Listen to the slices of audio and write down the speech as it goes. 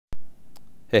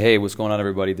Hey, what's going on,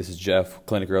 everybody? This is Jeff,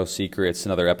 Clinic Growth Secrets.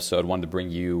 Another episode. Wanted to bring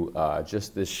you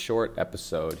just this short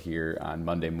episode here on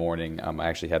Monday morning. I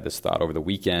actually had this thought over the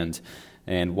weekend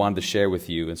and wanted to share with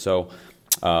you. And so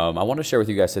I want to share with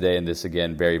you guys today in this,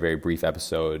 again, very, very brief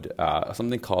episode,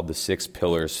 something called the 6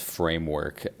 Pillars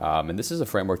Framework. And this is a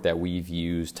framework that we've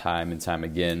used time and time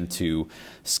again to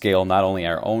scale not only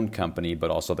our own company,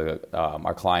 but also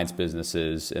our clients'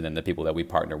 businesses and then the people that we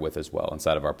partner with as well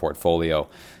inside of our portfolio.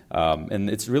 And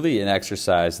it's really an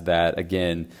exercise that,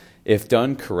 again, if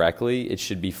done correctly, it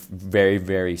should be very,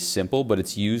 very simple, but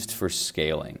it's used for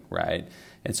scaling, right?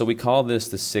 And so we call this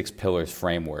the 6 Pillars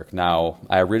Framework. Now,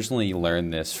 I originally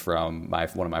learned this from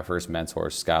one of my first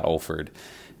mentors, Scott Olford,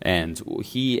 and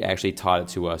he actually taught it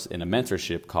to us in a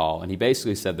mentorship call. And he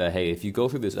basically said that, hey, if you go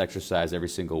through this exercise every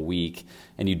single week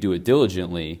and you do it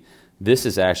diligently, this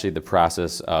is actually the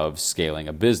process of scaling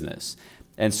a business.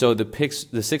 And so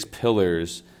the 6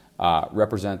 pillars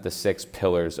represent the 6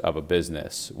 pillars of a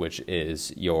business, which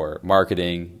is your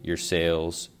marketing, your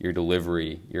sales, your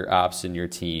delivery, your ops and your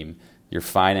team, your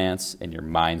finance, and your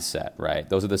mindset, right?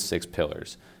 Those are the 6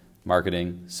 pillars: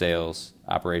 marketing, sales,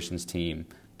 operations team,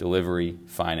 delivery,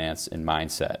 finance, and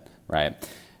mindset, right?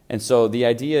 And so the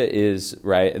idea is,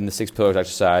 right, in the 6 pillars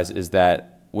exercise is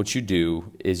that what you do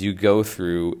is you go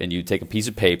through and you take a piece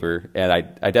of paper, and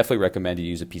I definitely recommend you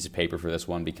use a piece of paper for this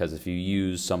one, because if you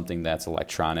use something that's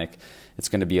electronic, it's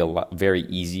going to be very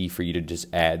easy for you to just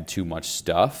add too much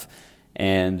stuff.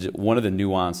 And one of the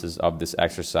nuances of this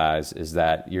exercise is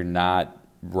that you're not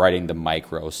writing the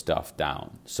micro stuff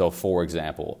down. So, for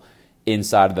example,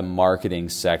 inside of the marketing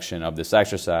section of this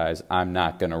exercise, I'm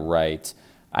not going to write,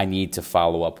 I need to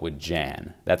follow up with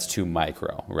Jan. That's too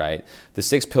micro, right? The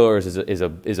 6 pillars is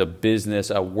a business,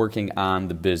 a working on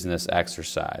the business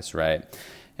exercise, right?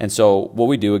 And so what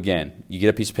we do, again, you get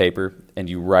a piece of paper and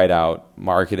you write out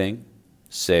marketing,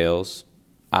 sales,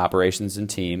 operations and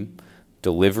team,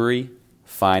 delivery,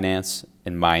 finance,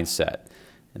 and mindset.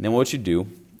 And then what you do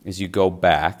is you go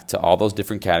back to all those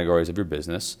different categories of your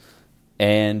business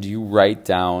and you write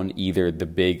down either the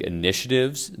big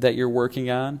initiatives that you're working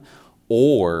on,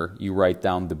 or you write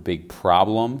down the big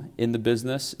problem in the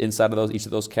business inside of each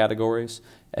of those categories,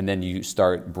 and then you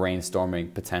start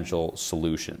brainstorming potential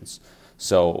solutions.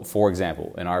 So, for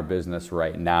example, in our business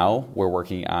right now, we're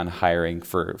working on hiring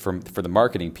for the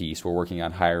marketing piece, we're working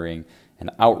on hiring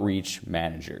an outreach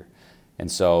manager.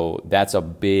 And so that's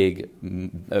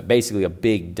basically a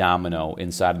big domino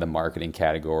inside of the marketing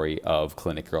category of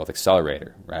Clinic Growth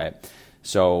Accelerator, right?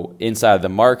 So inside of the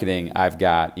marketing, I've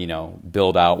got,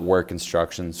 build out work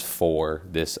instructions for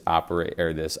this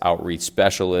outreach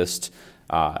specialist,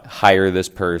 hire this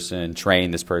person, train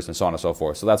this person, so on and so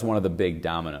forth. So that's one of the big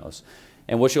dominoes.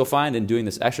 And what you'll find in doing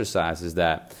this exercise is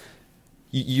that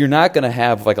you're not going to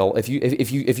have if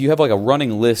you have a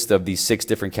running list of these 6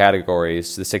 different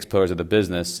categories, the 6 pillars of the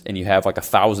business, and you have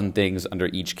 1,000 things under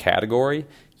each category,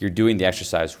 you're doing the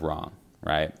exercise wrong,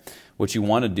 right? What you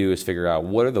want to do is figure out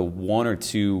what are the 1 or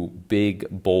 2 big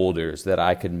boulders that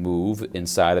I could move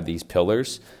inside of these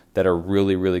pillars that are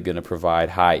really, really going to provide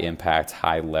high impact,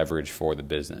 high leverage for the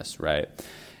business, right?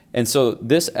 And so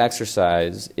this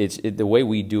exercise, the way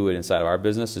we do it inside of our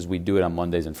business is we do it on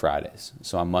Mondays and Fridays.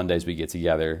 So on Mondays we get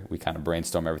together, we kind of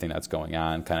brainstorm everything that's going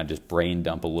on, kind of just brain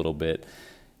dump a little bit,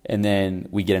 and then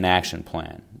we get an action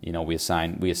plan. We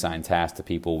assign tasks to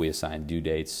people, we assign due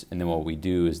dates, and then what we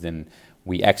do is then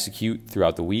we execute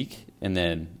throughout the week, and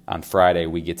then on Friday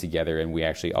we get together and we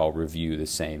actually all review the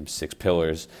same 6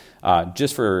 pillars,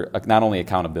 just for not only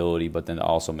accountability, but then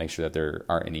also make sure that there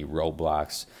aren't any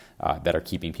roadblocks that are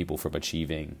keeping people from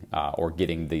achieving or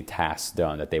getting the tasks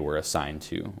done that they were assigned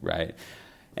to, right?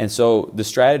 And so the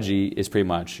strategy is pretty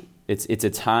much it's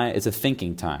a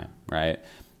thinking time, right?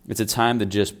 It's a time to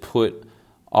just put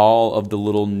all of the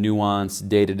little nuanced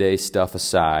day-to-day stuff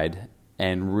aside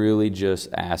and really just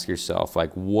ask yourself,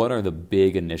 what are the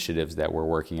big initiatives that we're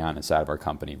working on inside of our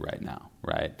company right now,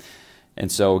 right?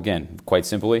 And so, again, quite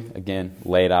simply,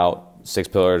 lay it out, 6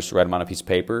 pillars, write them on a piece of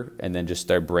paper, and then just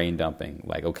start brain dumping.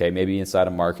 Okay, maybe inside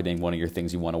of marketing, one of your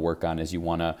things you want to work on is you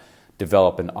want to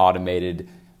develop an automated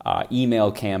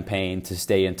email campaign to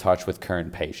stay in touch with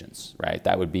current patients, right?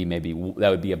 That would be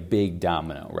a big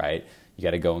domino, right? You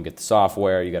got to go and get the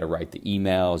software. You got to write the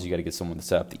emails. You got to get someone to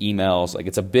set up the emails.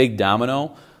 It's a big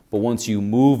domino, but once you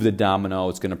move the domino,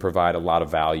 it's going to provide a lot of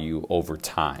value over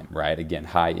time, right? Again,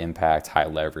 high impact, high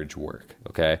leverage work,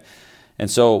 okay?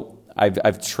 And so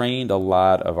I've trained a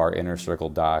lot of our inner circle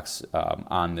docs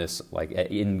on this,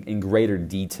 in greater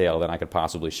detail than I could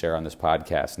possibly share on this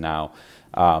podcast now.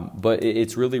 But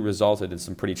it's really resulted in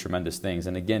some pretty tremendous things.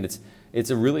 And again, it's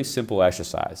a really simple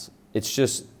exercise. it's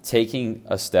just taking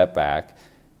a step back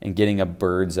and getting a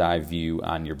bird's eye view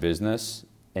on your business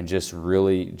and just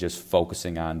really just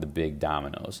focusing on the big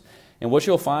dominoes. And what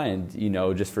you'll find,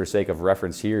 just for sake of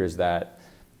reference here, is that,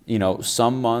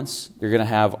 some months you're going to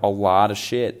have a lot of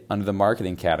shit under the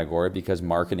marketing category because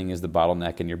marketing is the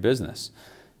bottleneck in your business.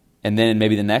 And then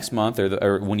maybe the next month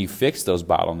or when you fix those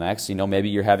bottlenecks, maybe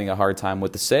you're having a hard time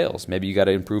with the sales. Maybe you got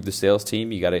to improve the sales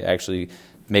team. You got to actually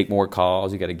make more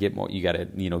calls. You got to get more. You got to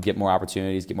get more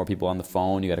opportunities, get more people on the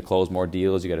phone. You got to close more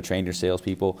deals. You got to train your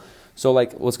salespeople. So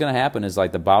what's going to happen is the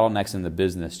bottlenecks in the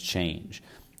business change.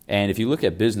 And if you look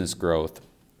at business growth,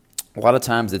 a lot of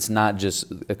times it's not just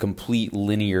a complete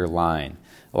linear line.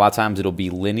 A lot of times it'll be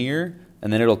linear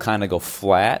and then it'll kind of go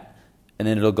flat. And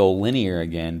then it'll go linear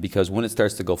again, because when it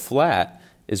starts to go flat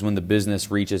is when the business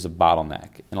reaches a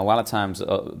bottleneck. And a lot of times,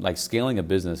 scaling a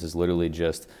business is literally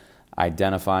just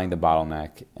identifying the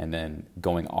bottleneck and then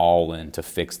going all in to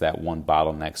fix that one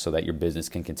bottleneck so that your business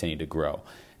can continue to grow.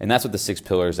 And that's what the 6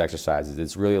 pillars exercise is.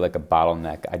 It's really like a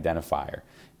bottleneck identifier.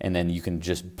 And then you can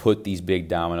just put these big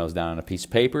dominoes down on a piece of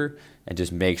paper and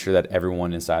just make sure that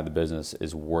everyone inside the business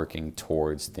is working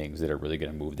towards things that are really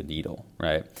going to move the needle,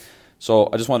 right?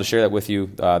 So I just wanted to share that with you.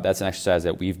 That's an exercise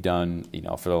that we've done,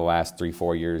 for the last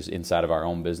 3-4 years inside of our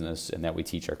own business, and that we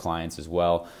teach our clients as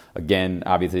well. Again,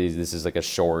 obviously, this is like a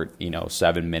short,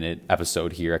 7-minute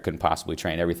episode here. I couldn't possibly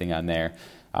train everything on there.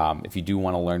 If you do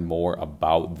want to learn more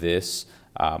about this,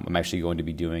 I'm actually going to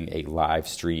be doing a live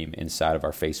stream inside of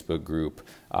our Facebook group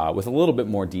with a little bit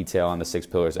more detail on the 6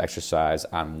 pillars exercise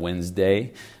on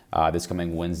Wednesday. This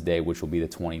coming Wednesday, which will be the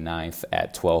 29th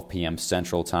at 12 p.m.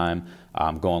 Central Time.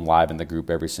 I'm going live in the group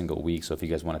every single week, so if you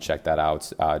guys want to check that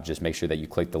out, just make sure that you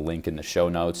click the link in the show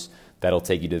notes. That'll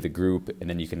take you to the group, and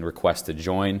then you can request to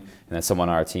join, and then someone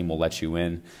on our team will let you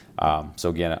in. So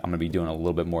again, I'm going to be doing a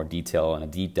little bit more detail and a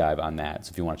deep dive on that.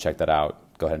 So if you want to check that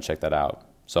out, go ahead and check that out.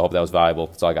 So I hope that was valuable.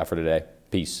 That's all I got for today.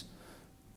 Peace.